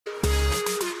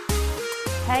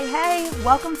Hey,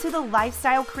 welcome to the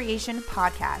Lifestyle Creation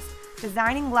Podcast,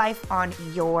 designing life on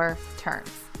your terms.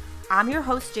 I'm your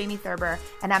host, Jamie Thurber,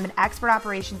 and I'm an expert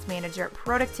operations manager,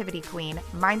 productivity queen,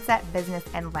 mindset, business,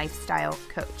 and lifestyle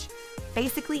coach.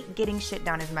 Basically, getting shit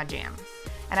done is my jam.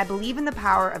 And I believe in the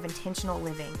power of intentional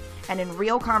living and in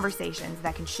real conversations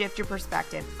that can shift your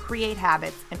perspective, create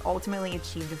habits, and ultimately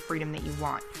achieve the freedom that you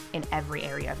want in every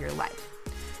area of your life.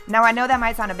 Now, I know that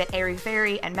might sound a bit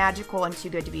airy-fairy and magical and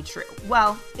too good to be true.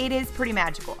 Well, it is pretty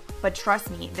magical, but trust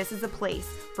me, this is a place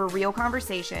for real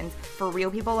conversations, for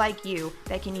real people like you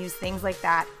that can use things like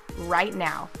that right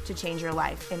now to change your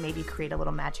life and maybe create a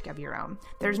little magic of your own.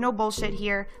 There's no bullshit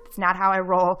here. That's not how I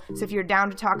roll. So if you're down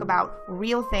to talk about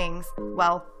real things,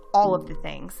 well, all of the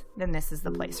things, then this is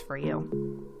the place for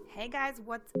you. Hey guys,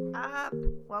 what's up?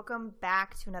 Welcome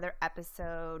back to another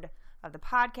episode of the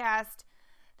podcast.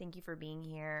 Thank you for being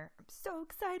here. I'm so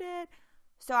excited.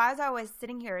 So as I was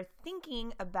sitting here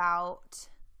thinking about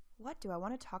what do I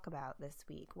want to talk about this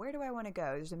week? Where do I want to go?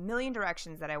 There's a million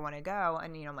directions that I want to go.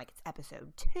 And, I'm like, it's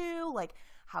episode 2. Like,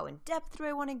 how in depth do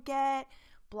I want to get?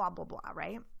 Blah, blah, blah,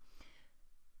 right?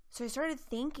 So I started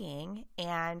thinking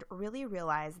and really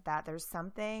realized that there's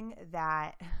something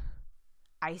that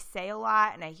I say a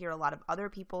lot and I hear a lot of other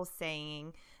people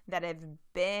saying that have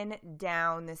been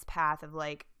down this path of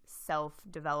like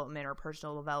self-development or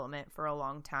personal development for a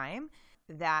long time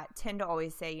that tend to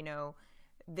always say,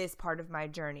 this part of my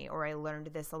journey, or I learned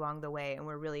this along the way. And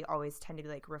we're really always tend to be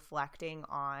like reflecting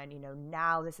on,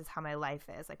 now this is how my life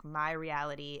is. Like my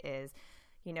reality is,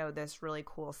 this really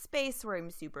cool space where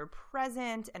I'm super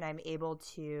present and I'm able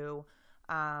to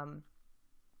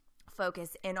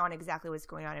focus in on exactly what's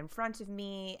going on in front of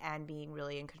me and being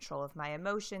really in control of my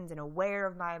emotions and aware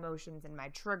of my emotions and my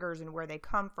triggers and where they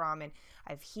come from. And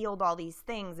I've healed all these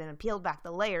things and peeled back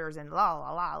the layers and la,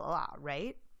 la, la, la, la,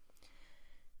 right?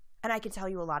 And I can tell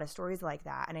you a lot of stories like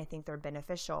that, and I think they're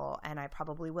beneficial, and I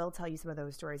probably will tell you some of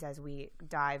those stories as we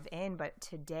dive in. But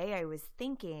today I was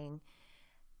thinking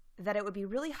that it would be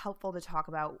really helpful to talk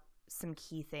about some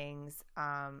key things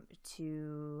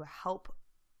to help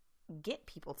get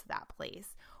people to that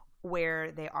place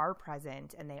where they are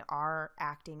present and they are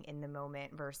acting in the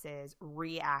moment versus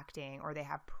reacting, or they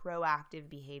have proactive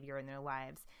behavior in their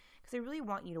lives. Because I really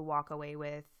want you to walk away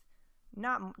with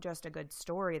not just a good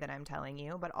story that I'm telling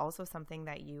you, but also something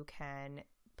that you can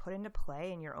put into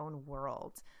play in your own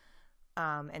world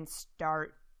and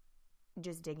start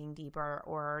just digging deeper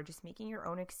or just making your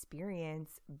own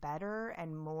experience better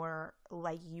and more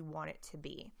like you want it to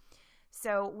be.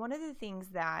 So one of the things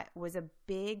that was a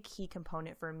big key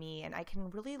component for me, and I can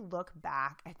really look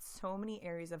back at so many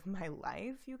areas of my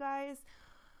life, you guys,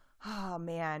 oh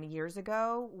man, years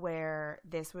ago, where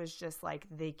this was just like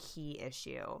the key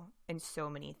issue in so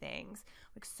many things.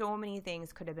 Like so many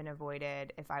things could have been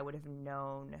avoided if I would have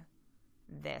known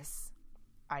this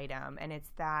item. And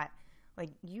it's that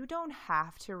like you don't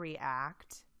have to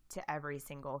react to every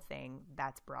single thing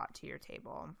that's brought to your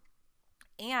table.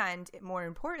 And more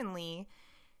importantly,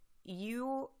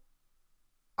 you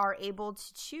are able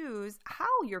to choose how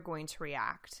you're going to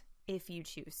react if you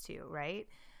choose to, right?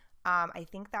 I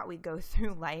think that we go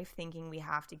through life thinking we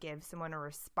have to give someone a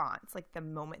response, like the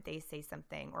moment they say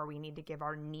something, or we need to give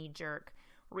our knee-jerk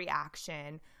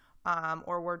reaction,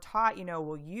 or we're taught,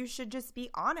 well, you should just be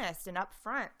honest and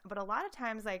upfront. But a lot of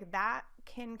times, like that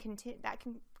can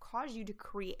cause you to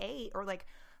create or like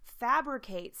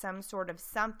fabricate some sort of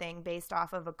something based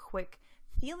off of a quick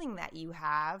feeling that you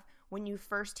have when you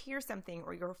first hear something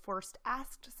or you're first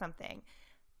asked something.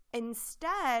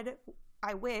 Instead,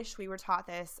 I wish we were taught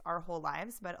this our whole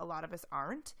lives, but a lot of us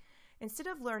aren't. Instead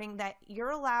of learning that you're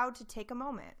allowed to take a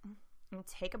moment and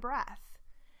take a breath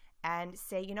and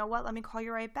say, you know what, let me call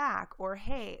you right back. Or,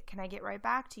 hey, can I get right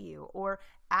back to you? Or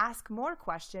ask more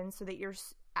questions so that you're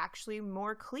actually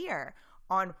more clear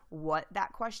on what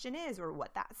that question is or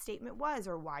what that statement was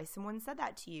or why someone said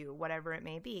that to you, whatever it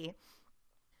may be.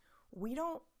 We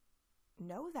don't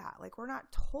know that. Like we're not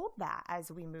told that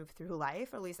as we move through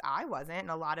life. Or at least I wasn't. And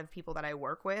a lot of people that I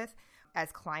work with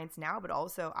as clients now, but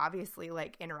also obviously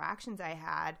like interactions I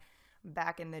had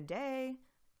back in the day,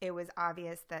 it was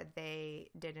obvious that they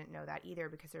didn't know that either,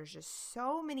 because there's just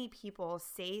so many people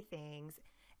say things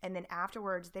and then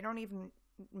afterwards they didn't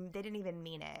even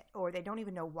mean it, or they don't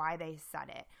even know why they said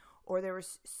it, or there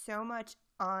was so much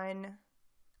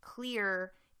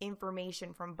unclear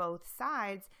information from both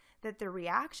sides that the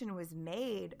reaction was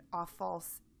made off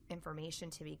false information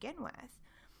to begin with.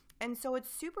 And so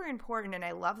it's super important, and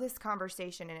I love this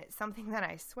conversation, and it's something that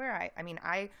I swear,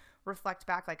 I reflect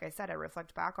back, like I said, I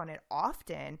reflect back on it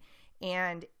often,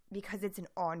 and because it's an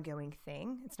ongoing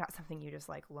thing. It's not something you just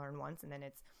like learn once and then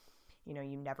it's, you know,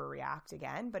 you never react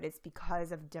again, but it's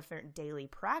because of different daily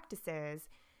practices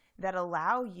that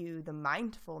allow you the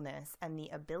mindfulness and the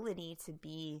ability to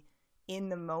be in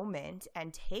the moment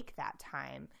and take that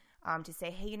time to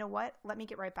say, hey, you know what? Let me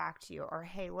get right back to you. Or,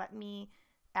 hey, let me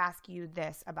ask you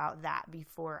this about that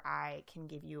before I can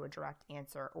give you a direct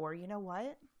answer. Or, you know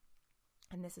what?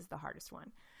 And this is the hardest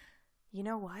one. You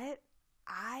know what?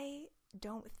 I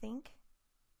don't think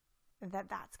that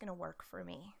that's going to work for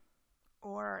me.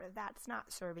 Or that's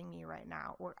not serving me right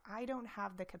now. Or I don't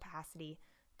have the capacity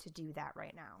to do that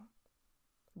right now.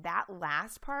 That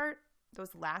last part,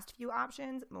 those last few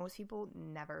options, most people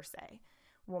never say.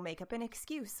 We'll make up an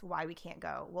excuse why we can't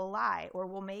go. We'll lie, or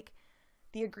we'll make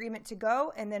the agreement to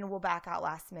go and then we'll back out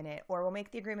last minute, or we'll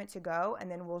make the agreement to go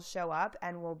and then we'll show up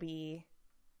and we'll be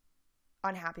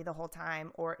unhappy the whole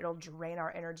time, or it'll drain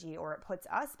our energy, or it puts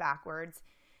us backwards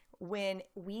when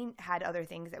we had other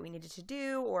things that we needed to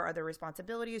do or other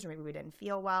responsibilities, or maybe we didn't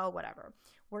feel well, whatever.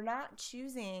 We're not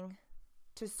choosing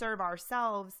to serve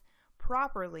ourselves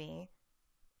properly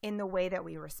in the way that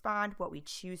we respond, what we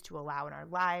choose to allow in our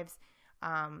lives,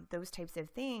 those types of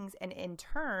things. And in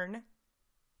turn,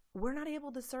 we're not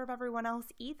able to serve everyone else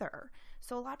either.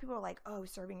 So a lot of people are like, oh,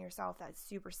 serving yourself, that's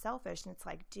super selfish. And it's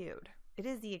like, dude, it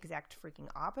is the exact freaking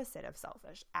opposite of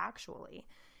selfish, actually.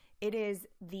 It is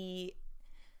the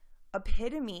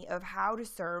epitome of how to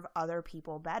serve other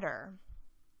people better.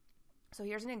 So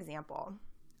here's an example.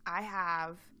 I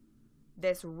have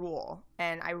this rule,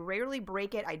 and I rarely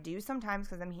break it. I do sometimes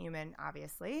because I'm human,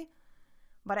 obviously.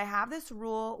 But I have this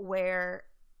rule where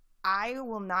I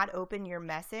will not open your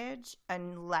message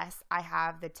unless I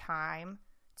have the time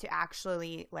to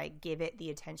actually like give it the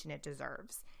attention it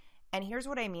deserves. And here's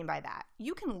what I mean by that.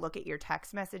 You can look at your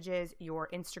text messages, your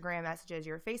Instagram messages,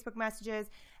 your Facebook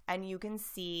messages, and you can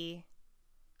see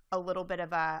a little bit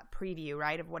of a preview,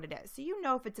 right, of what it is. So you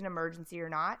know if it's an emergency or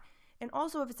not. And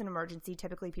also if it's an emergency,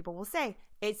 typically people will say,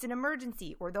 it's an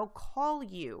emergency, or they'll call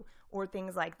you, or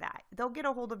things like that. They'll get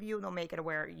a hold of you and they'll make it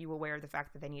aware of the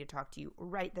fact that they need to talk to you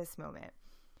right this moment.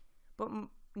 But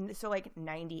so like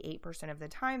 98% of the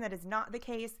time, that is not the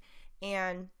case.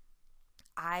 And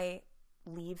I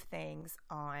leave things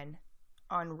on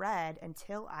red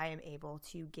until I am able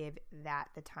to give that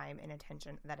the time and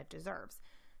attention that it deserves.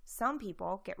 Some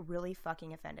people get really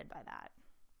fucking offended by that.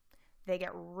 They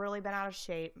get really bent out of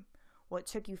shape. Well, it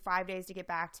took you 5 days to get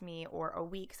back to me, or a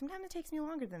week. Sometimes it takes me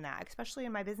longer than that, especially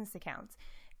in my business accounts.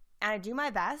 And I do my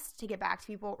best to get back to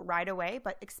people right away,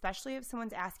 but especially if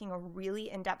someone's asking a really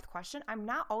in-depth question, I'm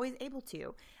not always able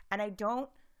to. And I don't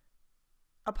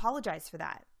apologize for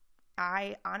that.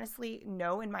 I honestly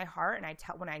know in my heart, and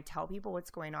when I tell people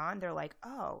what's going on, they're like,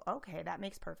 oh, okay, that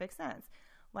makes perfect sense.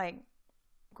 Like,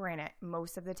 granted,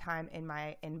 most of the time in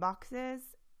my inboxes,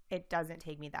 it doesn't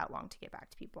take me that long to get back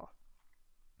to people.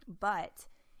 But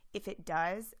if it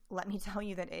does, let me tell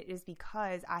you that it is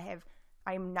because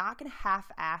I'm not going to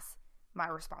half-ass my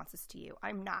responses to you.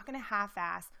 I'm not going to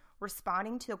half-ass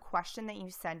responding to a question that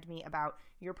you send me about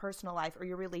your personal life or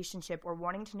your relationship, or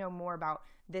wanting to know more about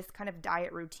this kind of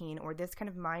diet routine or this kind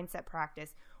of mindset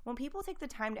practice. When people take the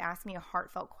time to ask me a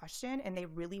heartfelt question and they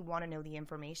really want to know the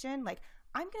information, like,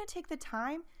 I'm going to take the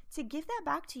time to give that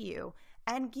back to you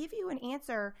and give you an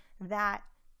answer that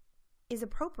is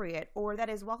appropriate or that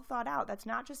is well thought out. That's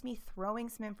not just me throwing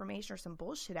some information or some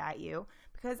bullshit at you,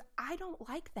 because I don't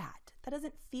like that. That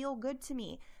doesn't feel good to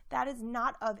me. That is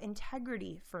not of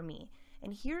integrity for me.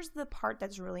 And here's the part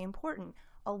that's really important.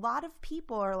 A lot of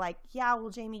people are like, yeah, well,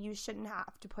 Jamie, you shouldn't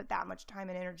have to put that much time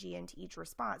and energy into each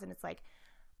response. And it's like,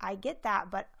 I get that,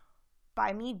 but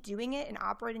by me doing it and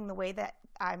operating the way that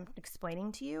I'm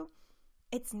explaining to you,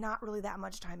 it's not really that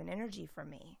much time and energy for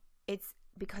me. It's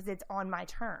because it's on my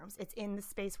terms. It's in the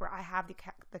space where I have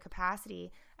the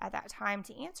capacity at that time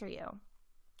to answer you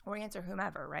or answer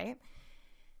whomever, right?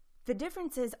 The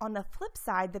difference is, on the flip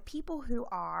side, the people who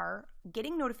are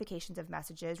getting notifications of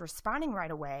messages, responding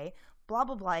right away, blah,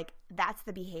 blah, blah, like, that's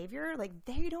the behavior. Like,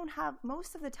 they don't have,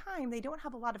 most of the time, they don't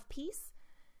have a lot of peace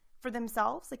for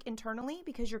themselves, like internally,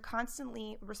 because you're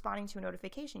constantly responding to a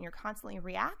notification. You're constantly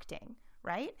reacting,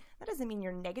 right? That doesn't mean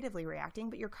you're negatively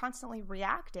reacting, but you're constantly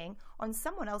reacting on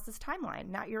someone else's timeline,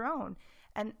 not your own.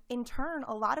 And in turn,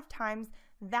 a lot of times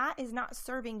that is not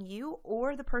serving you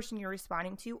or the person you're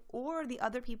responding to or the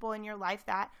other people in your life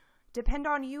that depend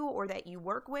on you or that you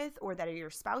work with or that are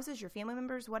your spouses, your family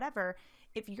members, whatever.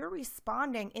 If you're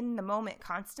responding in the moment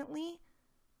constantly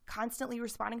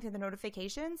responding to the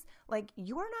notifications, like,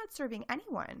 you're not serving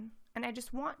anyone. And I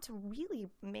just want to really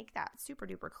make that super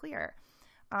duper clear.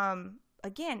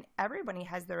 again, everybody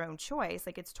has their own choice.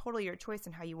 Like, it's totally your choice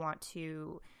in how you want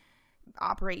to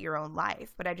operate your own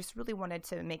life. But I just really wanted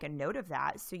to make a note of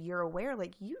that, so you're aware,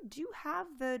 like, you do have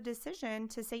the decision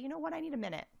to say, you know what, I need a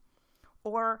minute,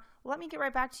 or let me get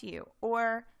right back to you,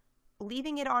 or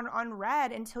leaving it on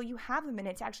unread until you have a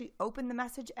minute to actually open the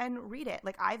message and read it.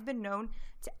 Like, I've been known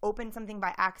to open something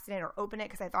by accident, or open it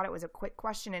because I thought it was a quick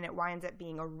question and it winds up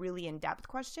being a really in-depth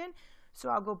question. So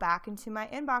I'll go back into my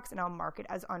inbox and I'll mark it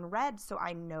as unread, so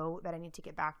I know that I need to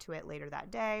get back to it later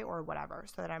that day or whatever,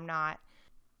 so that I'm not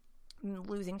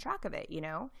losing track of it, you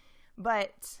know?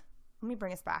 But let me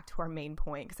bring us back to our main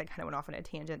point, because I kind of went off on a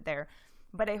tangent there.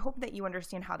 But I hope that you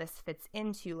understand how this fits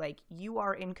into, like, you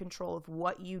are in control of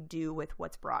what you do with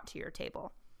what's brought to your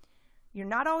table. You're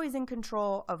not always in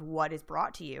control of what is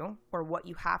brought to you or what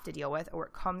you have to deal with or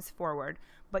what comes forward,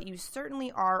 but you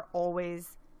certainly are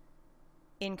always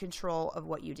in control of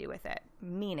what you do with it.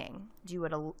 Meaning, do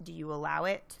you allow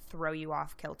it to throw you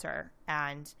off kilter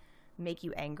and make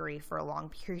you angry for a long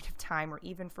period of time, or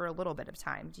even for a little bit of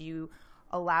time? Do you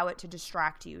allow it to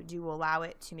distract you? Do you allow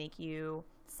it to make you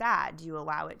sad? Do you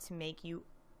allow it to make you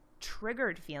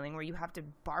triggered feeling where you have to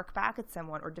bark back at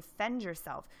someone or defend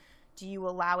yourself? Do you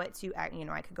allow it to, I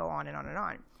could go on and on and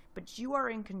on, but you are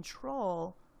in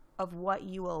control of what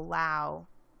you allow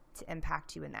to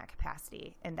impact you in that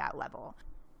capacity and that level.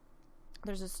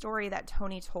 There's a story that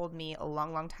Tony told me a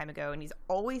long, long time ago, and he's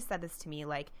always said this to me,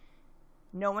 like,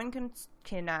 no one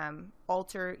can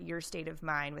alter your state of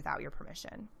mind without your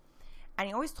permission. And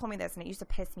he always told me this, and it used to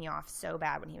piss me off so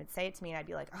bad when he would say it to me, and I'd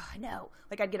be like, oh, no.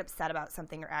 Like, I'd get upset about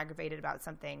something or aggravated about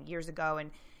something years ago,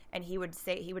 and he would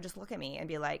just look at me and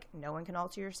be like, no one can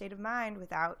alter your state of mind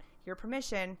without your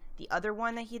permission. The other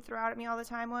one that he'd throw out at me all the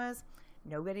time was,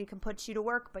 nobody can put you to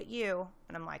work but you.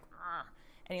 And I'm like, ah.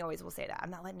 And he always will say that.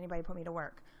 I'm not letting anybody put me to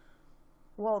work.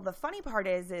 Well, the funny part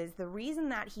is the reason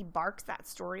that he barks that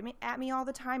story at me all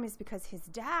the time is because his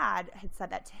dad had said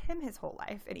that to him his whole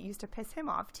life, and it used to piss him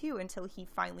off too, until he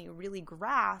finally really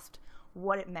grasped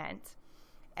what it meant.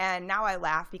 And now I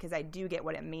laugh because I do get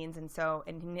what it means, and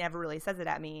he never really says it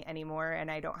at me anymore, and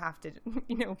I don't have to,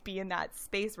 be in that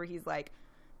space where he's like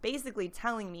basically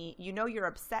telling me, you're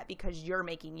upset because you're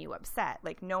making you upset.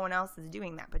 Like, no one else is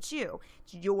doing that but you.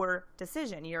 It's your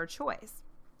decision, your choice.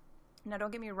 Now,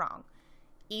 don't get me wrong.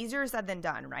 Easier said than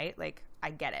done, right? Like, I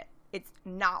get it. It's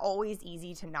not always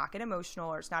easy to not get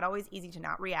emotional, or it's not always easy to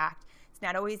not react. It's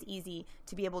not always easy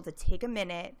to be able to take a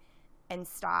minute and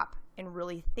stop and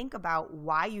really think about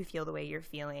why you feel the way you're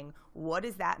feeling. What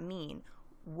does that mean?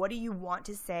 What do you want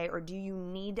to say, or do you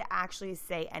need to actually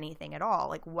say anything at all?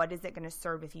 Like, what is it going to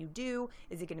serve if you do?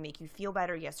 Is it going to make you feel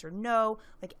better, yes or no?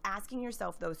 Like, asking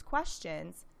yourself those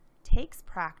questions takes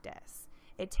practice.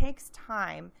 It takes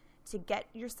time to get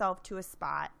yourself to a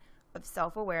spot of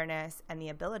self-awareness and the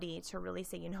ability to really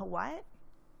say, you know what?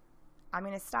 I'm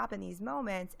going to stop in these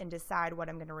moments and decide what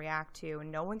I'm going to react to.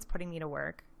 And no one's putting me to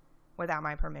work without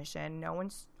my permission. No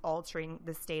one's altering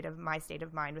my state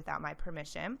of mind without my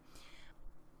permission.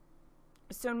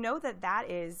 So know that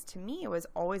is, to me, it was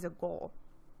always a goal.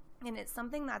 And it's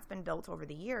something that's been built over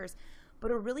the years.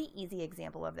 But a really easy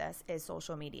example of this is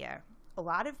social media. A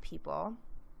lot of people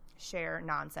share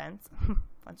nonsense.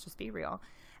 Let's just be real.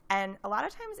 And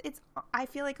I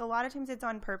feel like a lot of times it's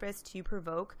on purpose to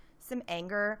provoke some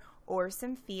anger or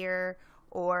some fear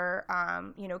or,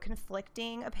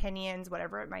 conflicting opinions,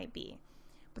 whatever it might be.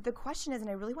 But the question is, and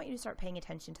I really want you to start paying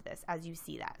attention to this as you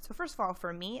see that. So first of all,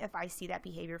 for me, if I see that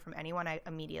behavior from anyone, I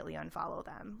immediately unfollow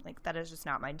them. Like, that is just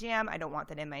not my jam. I don't want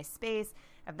that in my space.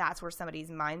 If that's where somebody's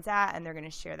mind's at and they're going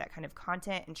to share that kind of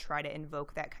content and try to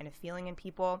invoke that kind of feeling in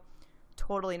people,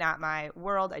 totally not my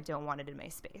world. I don't want it in my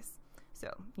space.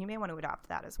 So you may want to adopt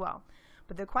that as well.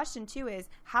 But the question too is,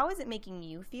 how is it making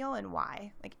you feel and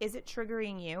why? Like, is it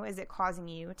triggering you? Is it causing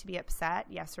you to be upset?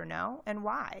 Yes or no? And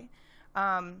why?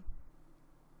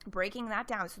 Breaking that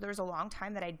down. So there's a long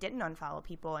time that I didn't unfollow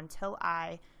people until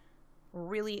I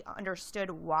really understood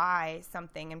why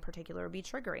something in particular would be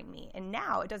triggering me. And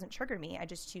now it doesn't trigger me. I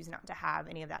just choose not to have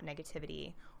any of that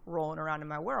negativity rolling around in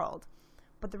my world.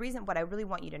 But what I really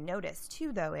want you to notice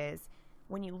too, though, is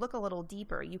when you look a little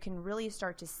deeper, you can really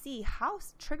start to see how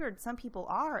triggered some people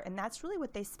are. And that's really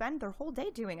what they spend their whole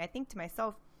day doing. I think to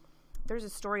myself, there's a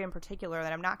story in particular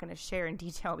that I'm not going to share in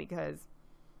detail because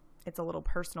it's a little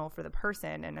personal for the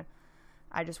person, and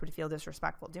I just would feel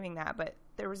disrespectful doing that. But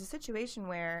there was a situation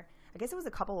where, I guess it was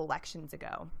a couple elections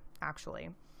ago, actually,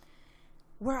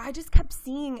 where I just kept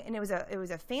seeing, and it was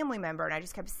a family member, and I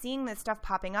just kept seeing this stuff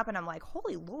popping up, and I'm like,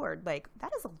 holy Lord, like,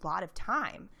 that is a lot of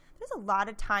time. There's a lot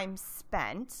of time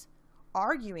spent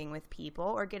arguing with people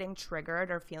or getting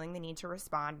triggered or feeling the need to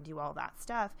respond and do all that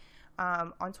stuff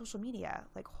on social media.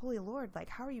 Like, holy Lord, like,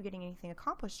 how are you getting anything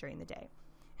accomplished during the day?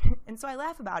 And so I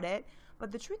laugh about it,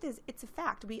 but the truth is, it's a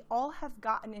fact. We all have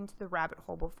gotten into the rabbit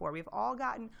hole before. We've all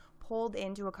gotten pulled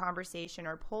into a conversation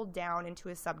or pulled down into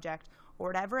a subject or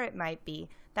whatever it might be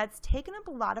that's taken up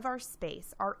a lot of our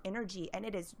space, our energy, and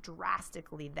it has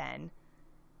drastically then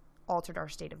altered our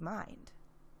state of mind.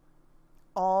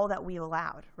 All that we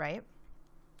allowed, right?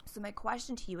 So my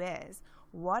question to you is,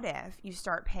 what if you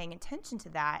start paying attention to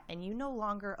that and you no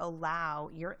longer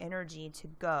allow your energy to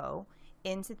go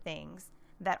into things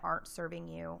that aren't serving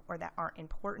you or that aren't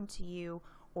important to you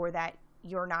or that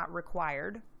you're not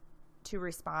required to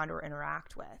respond or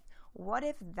interact with? What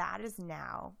if that is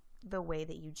now the way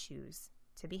that you choose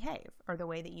to behave or the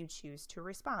way that you choose to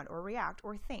respond or react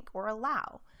or think or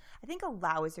allow? I think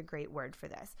allow is a great word for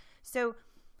this. So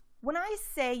when I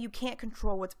say you can't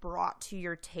control what's brought to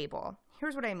your table,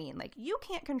 here's what I mean. Like, you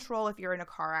can't control if you're in a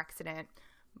car accident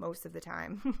most of the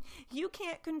time. You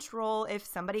can't control if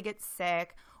somebody gets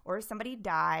sick or somebody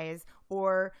dies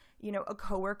or, a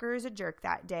coworker is a jerk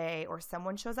that day or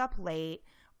someone shows up late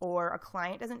or a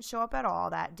client doesn't show up at all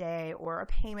that day or a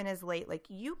payment is late. Like,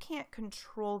 you can't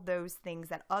control those things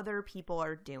that other people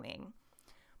are doing.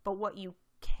 But what you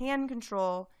can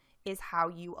control is how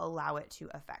you allow it to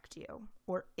affect you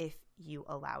or if you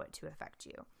allow it to affect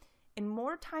you. And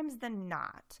more times than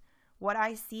not, what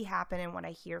I see happen and what I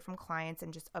hear from clients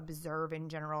and just observe in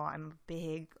general, I'm a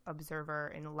big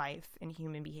observer in life and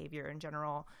human behavior in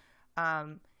general,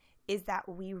 is that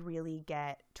we really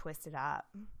get twisted up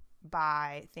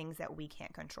by things that we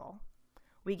can't control.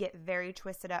 We get very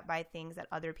twisted up by things that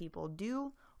other people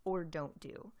do or don't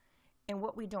do. And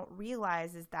what we don't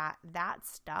realize is that that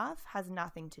stuff has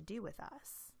nothing to do with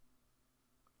us.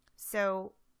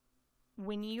 So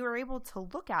when you are able to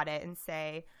look at it and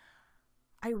say,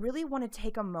 I really want to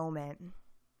take a moment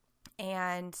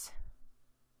and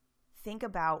think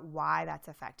about why that's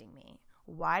affecting me.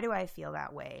 Why do I feel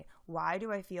that way? Why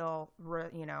do I feel,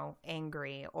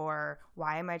 angry? Or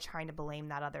why am I trying to blame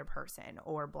that other person?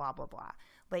 Or blah, blah, blah.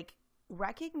 Like,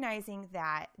 recognizing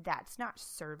that that's not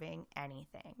serving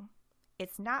anything.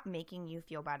 It's not making you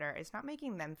feel better. It's not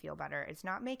making them feel better. It's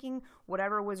not making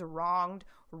whatever was wronged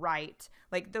right.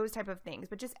 Like, those type of things.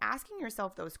 But just asking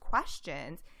yourself those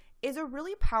questions is a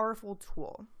really powerful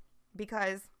tool,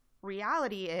 because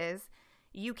reality is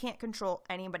you can't control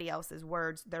anybody else's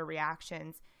words, their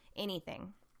reactions,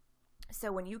 anything.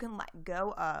 So when you can let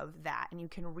go of that and you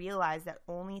can realize that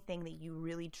only thing that you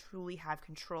really truly have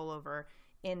control over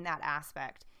in that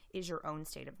aspect is your own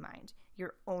state of mind,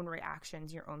 your own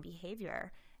reactions, your own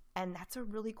behavior. And that's a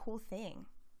really cool thing.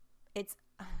 It's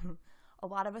a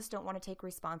lot of us don't want to take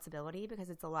responsibility because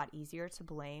it's a lot easier to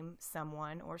blame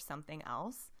someone or something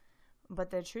else. But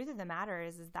the truth of the matter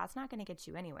is that's not going to get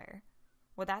you anywhere.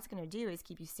 What that's going to do is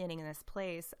keep you standing in this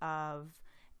place of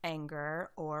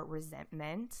anger or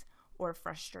resentment or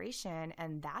frustration,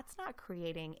 and that's not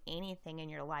creating anything in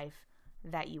your life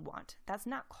that you want. That's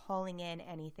not calling in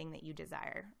anything that you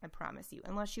desire, I promise you.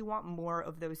 Unless you want more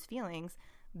of those feelings,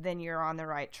 then you're on the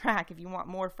right track. If you want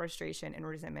more frustration and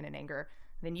resentment and anger,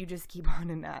 then you just keep on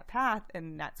in that path,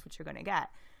 and that's what you're going to get.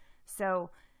 So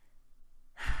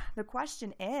the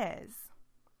question is,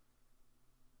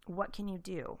 what can you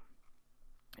do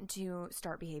to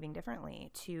start behaving differently,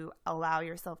 to allow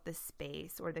yourself the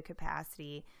space or the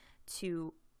capacity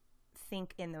to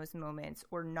think in those moments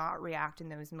or not react in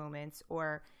those moments,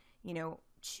 or,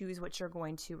 choose what you're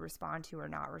going to respond to or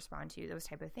not respond to, those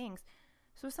type of things.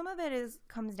 So some of it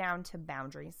comes down to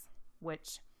boundaries,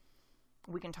 which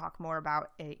we can talk more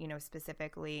about,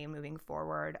 specifically moving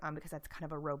forward, because that's kind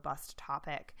of a robust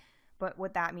topic. But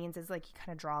what that means is, like, you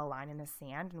kind of draw a line in the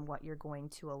sand and what you're going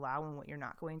to allow and what you're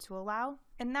not going to allow.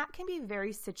 And that can be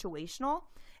very situational.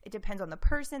 It depends on the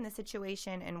person, the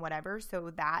situation, and whatever.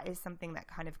 So that is something that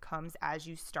kind of comes as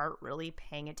you start really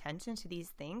paying attention to these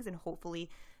things. And hopefully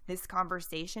this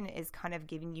conversation is kind of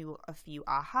giving you a few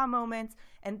aha moments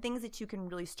and things that you can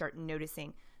really start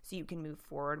noticing so you can move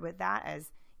forward with that as,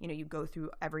 you go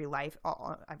through every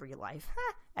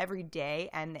day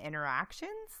and the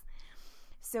interactions.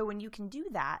 So when you can do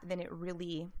that, then it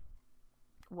really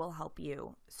will help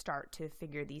you start to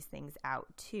figure these things out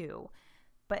too.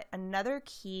 But another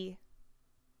key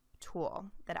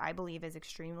tool that I believe is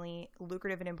extremely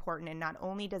lucrative and important, and not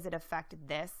only does it affect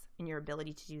this and your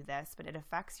ability to do this, but it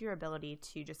affects your ability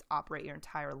to just operate your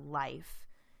entire life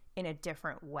in a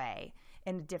different way,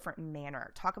 in a different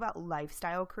manner. Talk about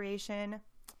lifestyle creation.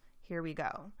 Here we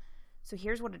go. So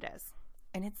here's what it is.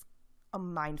 And it's a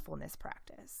mindfulness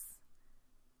practice.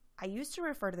 I used to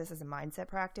refer to this as a mindset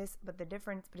practice, but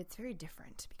it's very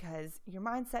different because your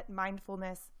mindset,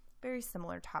 mindfulness, very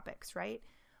similar topics, right?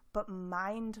 But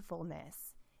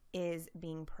mindfulness is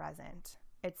being present.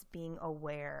 It's being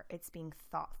aware. It's being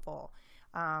thoughtful.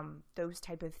 Those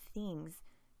type of things,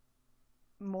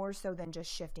 more so than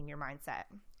just shifting your mindset.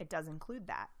 It does include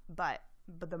that, but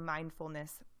the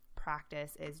mindfulness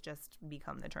practice is just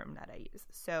become the term that I use.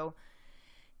 So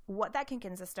what that can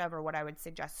consist of, or what I would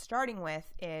suggest starting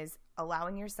with, is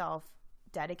allowing yourself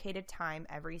dedicated time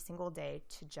every single day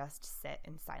to just sit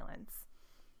in silence.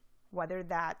 Whether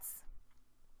that's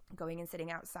going and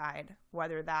sitting outside,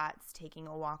 whether that's taking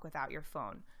a walk without your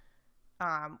phone,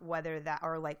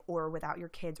 or without your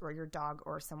kids or your dog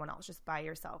or someone else, just by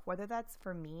yourself. Whether that's,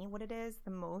 for me, what it is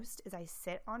the most is I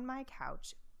sit on my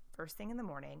couch first thing in the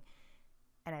morning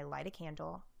and I light a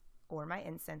candle or my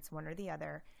incense, one or the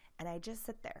other, and I just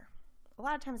sit there. A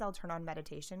lot of times I'll turn on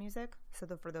meditation music. So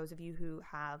for those of you who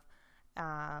have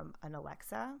an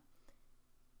Alexa,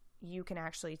 you can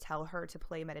actually tell her to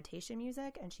play meditation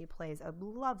music and she plays a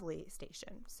lovely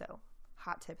station. So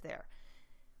hot tip there.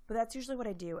 But that's usually what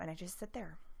I do. And I just sit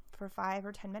there for 5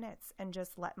 or 10 minutes and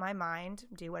just let my mind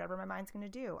do whatever my mind's going to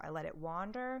do. I let it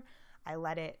wander. I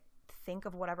let it think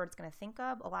of whatever it's going to think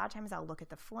of. A lot of times I'll look at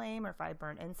the flame, or if I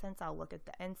burn incense, I'll look at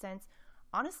the incense.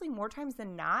 Honestly, more times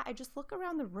than not, I just look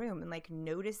around the room and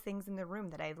notice things in the room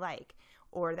that I like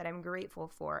or that I'm grateful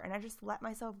for. And I just let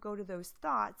myself go to those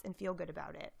thoughts and feel good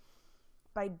about it.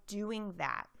 By doing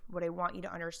that, what I want you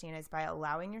to understand is by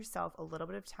allowing yourself a little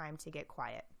bit of time to get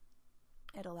quiet.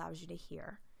 It allows you to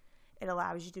hear. It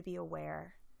allows you to be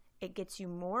aware. It gets you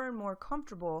more and more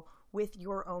comfortable with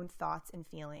your own thoughts and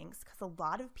feelings, because a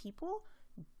lot of people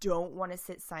don't want to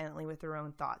sit silently with their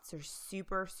own thoughts. They're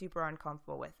super, super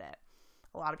uncomfortable with it.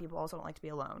 A lot of people also don't like to be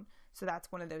alone. So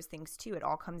that's one of those things too. It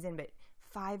all comes in, but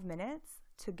 5 minutes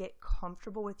to get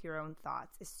comfortable with your own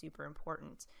thoughts is super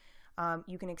important.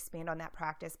 You can expand on that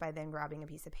practice by then grabbing a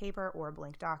piece of paper or a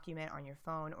blank document on your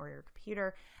phone or your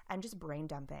computer and just brain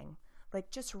dumping.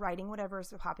 Just writing whatever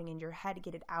is popping in your head,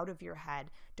 get it out of your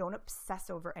head. Don't obsess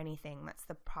over anything. That's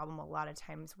the problem. A lot of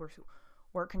times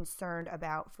we're concerned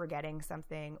about forgetting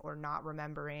something or not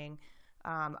remembering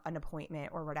an appointment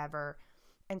or whatever.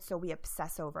 And so we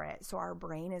obsess over it. So our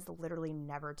brain is literally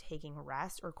never taking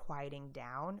rest or quieting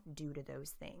down due to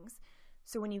those things.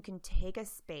 So when you can take a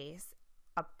space,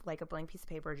 like a blank piece of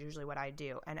paper is usually what I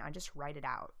do, and I just write it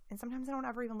out. And sometimes I don't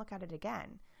ever even look at it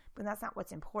again. But that's not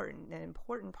what's important. The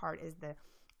important part is the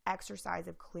exercise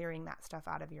of clearing that stuff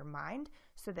out of your mind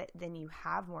so that then you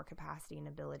have more capacity and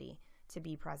ability to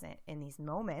be present in these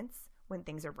moments when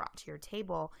things are brought to your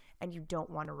table and you don't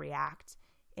want to react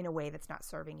in a way that's not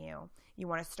serving you. You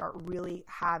want to start really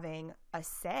having a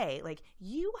say.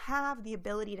 You have the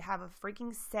ability to have a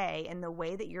freaking say in the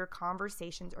way that your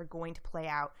conversations are going to play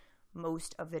out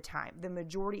most of the time. The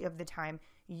majority of the time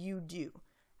you do.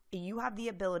 You have the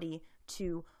ability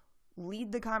to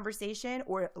lead the conversation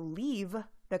or leave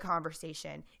the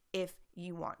conversation if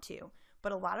you want to.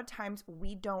 But a lot of times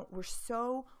we don't. We're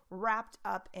so wrapped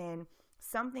up in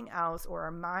something else, or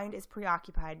our mind is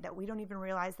preoccupied, that we don't even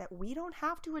realize that we don't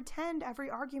have to attend every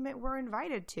argument we're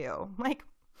invited to.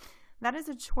 That is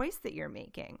a choice that you're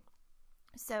making.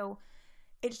 So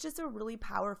it's just a really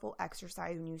powerful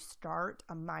exercise when you start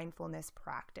a mindfulness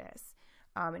practice.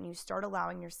 And you start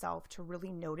allowing yourself to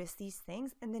really notice these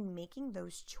things and then making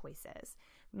those choices.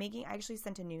 I actually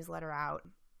sent a newsletter out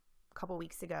a couple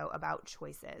weeks ago about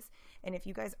choices. And if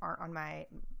you guys aren't on my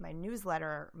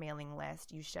newsletter mailing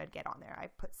list, you should get on there. I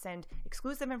send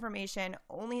exclusive information,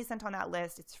 only sent on that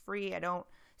list. It's free. I don't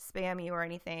spam you or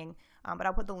anything, but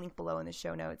I'll put the link below in the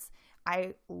show notes.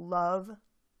 I love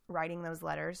writing those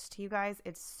letters to you guys.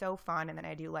 It's so fun. And then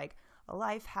I do a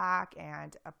life hack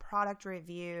and a product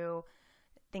review,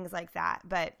 things like that.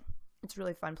 But it's a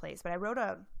really fun place. But I wrote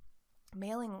a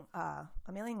mailing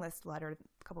list letter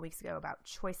a couple weeks ago about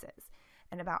choices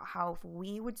and about how if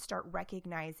we would start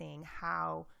recognizing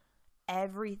how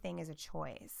everything is a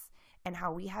choice and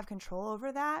how we have control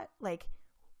over that,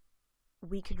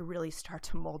 we could really start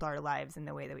to mold our lives in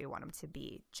the way that we want them to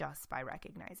be just by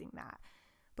recognizing that.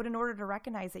 But in order to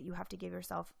recognize it, you have to give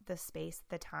yourself the space,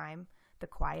 the time, the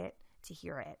quiet to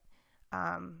hear it.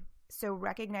 So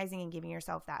recognizing and giving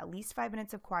yourself that at least 5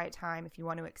 minutes of quiet time, if you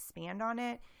want to expand on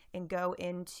it and go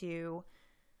into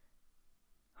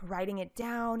writing it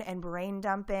down and brain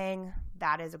dumping,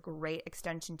 that is a great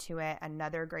extension to it.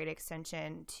 Another great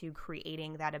extension to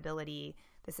creating that ability,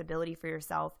 this ability for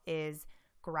yourself, is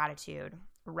gratitude.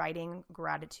 Writing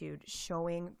gratitude,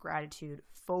 showing gratitude,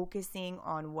 focusing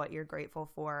on what you're grateful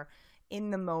for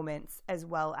in the moments, as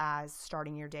well as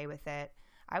starting your day with it.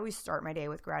 I always start my day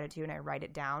with gratitude and I write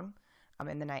it down.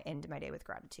 And then I end my day with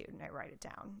gratitude and I write it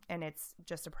down. And it's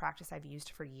just a practice I've used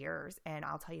for years. And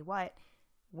I'll tell you what,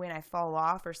 when I fall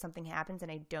off or something happens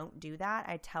and I don't do that,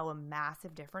 I tell a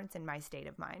massive difference in my state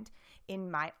of mind, in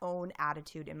my own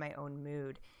attitude, in my own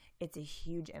mood. It's a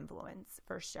huge influence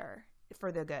for sure,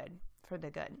 for the good.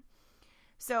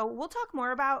 So we'll talk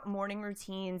more about morning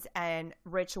routines and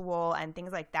ritual and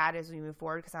things like that as we move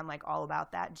forward, because I'm like all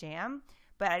about that jam.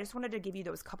 But I just wanted to give you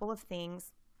those couple of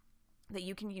things that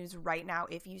you can use right now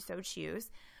if you so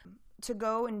choose to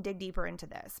go and dig deeper into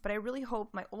this. But I really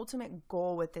hope my ultimate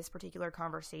goal with this particular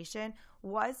conversation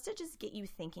was to just get you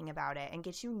thinking about it and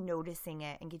get you noticing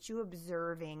it and get you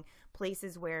observing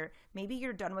places where maybe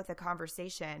you're done with a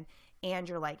conversation and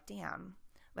you're like, damn,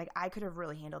 like I could have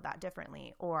really handled that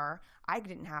differently, or I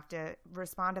didn't have to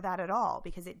respond to that at all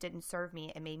because it didn't serve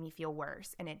me. It made me feel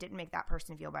worse and it didn't make that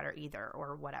person feel better either,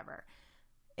 or whatever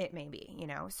it may be, you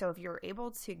know? So if you're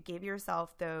able to give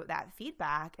yourself that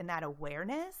feedback and that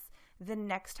awareness, the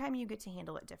next time you get to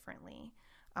handle it differently.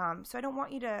 So I don't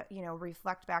want you to,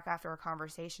 reflect back after a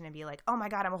conversation and be like, oh my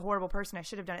God, I'm a horrible person. I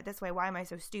should have done it this way. Why am I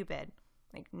so stupid?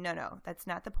 Like, no, that's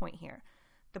not the point here.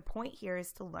 The point here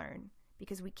is to learn,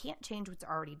 because we can't change what's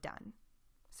already done.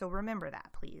 So remember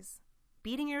that, please.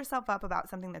 Beating yourself up about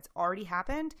something that's already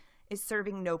happened is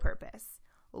serving no purpose.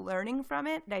 Learning from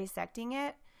it, dissecting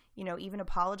it, even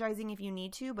apologizing if you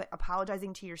need to, but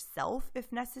apologizing to yourself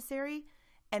if necessary,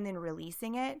 and then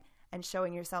releasing it and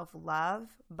showing yourself love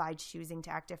by choosing to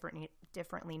act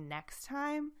differently next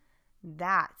time.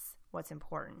 That's what's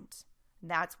important.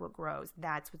 That's what grows.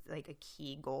 That's what's like a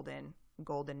key golden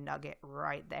nugget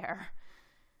right there.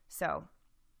 So,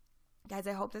 guys,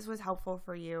 I hope this was helpful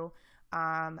for you.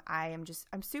 I'm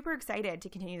super excited to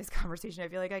continue this conversation. I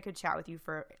feel like I could chat with you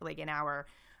for like an hour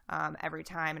every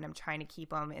time, and I'm trying to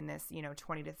keep them in this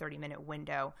 20 to 30 minute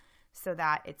window so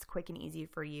that it's quick and easy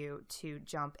for you to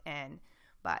jump in.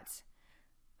 But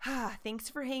thanks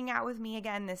for hanging out with me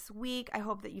again this week. I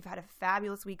hope that you've had a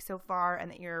fabulous week so far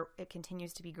and that it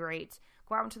continues to be great.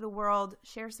 Go out into the world,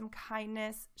 share some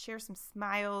kindness, share some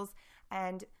smiles,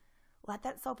 and let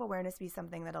that self-awareness be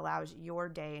something that allows your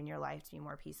day and your life to be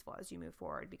more peaceful as you move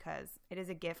forward, because it is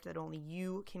a gift that only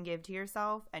you can give to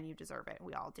yourself, and you deserve it.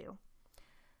 We all do.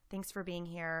 Thanks for being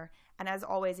here. And as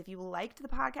always, if you liked the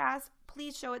podcast,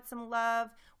 please show it some love.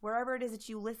 Wherever it is that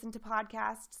you listen to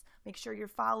podcasts, make sure you're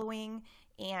following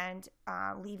and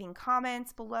leaving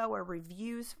comments below or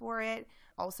reviews for it.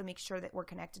 Also, make sure that we're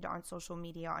connected on social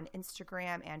media on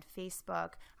Instagram and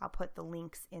Facebook. I'll put the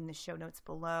links in the show notes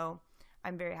below.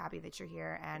 I'm very happy that you're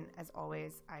here. And as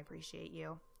always, I appreciate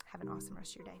you. Have an awesome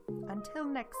rest of your day. Until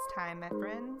next time, my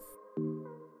friends.